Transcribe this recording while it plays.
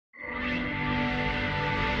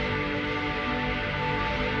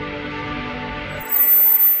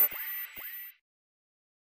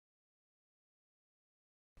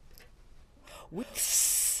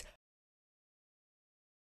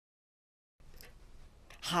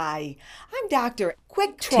Hi, I'm Dr.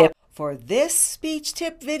 Quick Tip. For this speech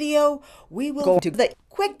tip video, we will go to the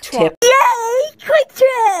quick tip. Yay! Quick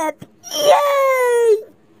trip! Yay!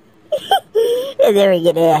 And then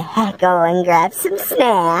we're gonna go and grab some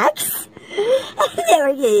snacks. And then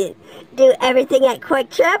we're gonna do everything at Quick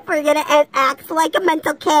Trip. We're gonna act like a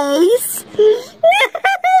mental case.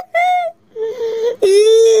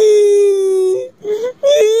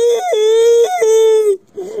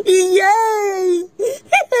 Yay!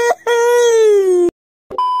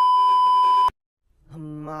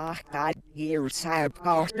 My God, here's our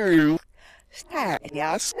partner. Start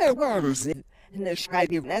yes, what is it? And the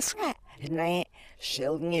schrijfness and I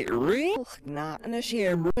shall get real, not in a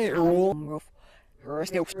share room.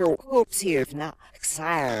 First, if you're hopes here, if not,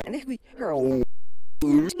 sire, and if we are all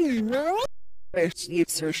best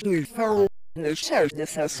yips are shoe for the church,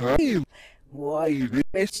 this has you. Why, the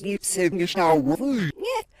best yips in your shower, yeah.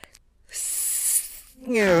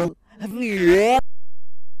 Yeah. Yeah.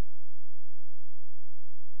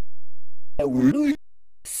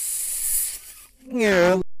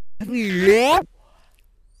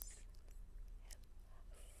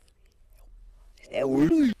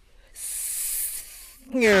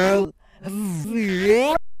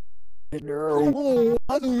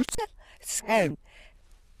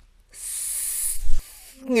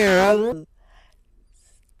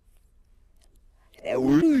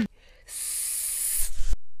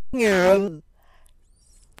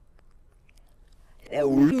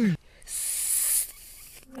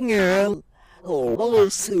 Yeah. Oh,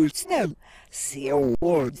 suits them. See a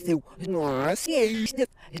word through Norris, yes,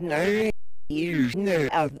 no, you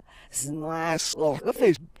know, slash lock of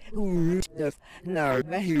fish, who's the nerve,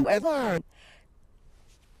 whoever.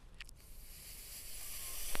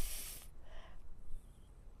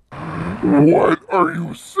 What are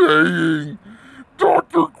you saying,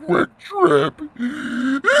 Dr. Quick Trip?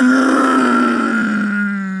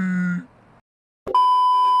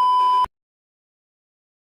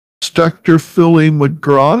 Dr. Philly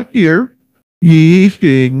McGraw here.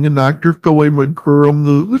 Yeeting, Dr. Philly McGraw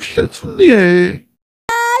moves. Yay. Yay!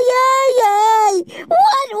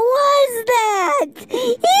 What was that?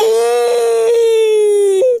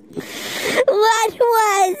 What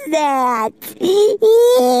was that?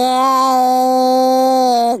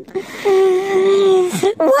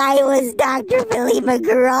 Why was Dr. Billy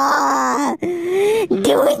McGraw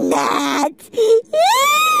doing that?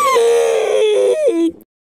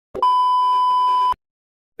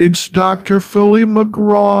 It's Dr. Philly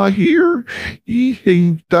McGraw here.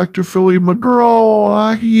 Hey, Dr. Philly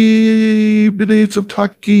McGraw. Yay, minutes of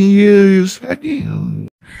talking is.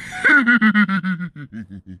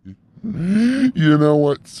 You know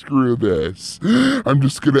what? Screw this. I'm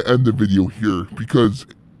just gonna end the video here because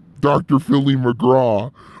Dr. Philly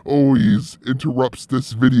McGraw always interrupts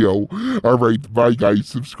this video. Alright, bye guys.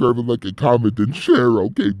 Subscribe and like and comment and share.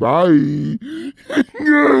 Okay, bye.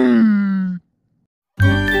 Yay!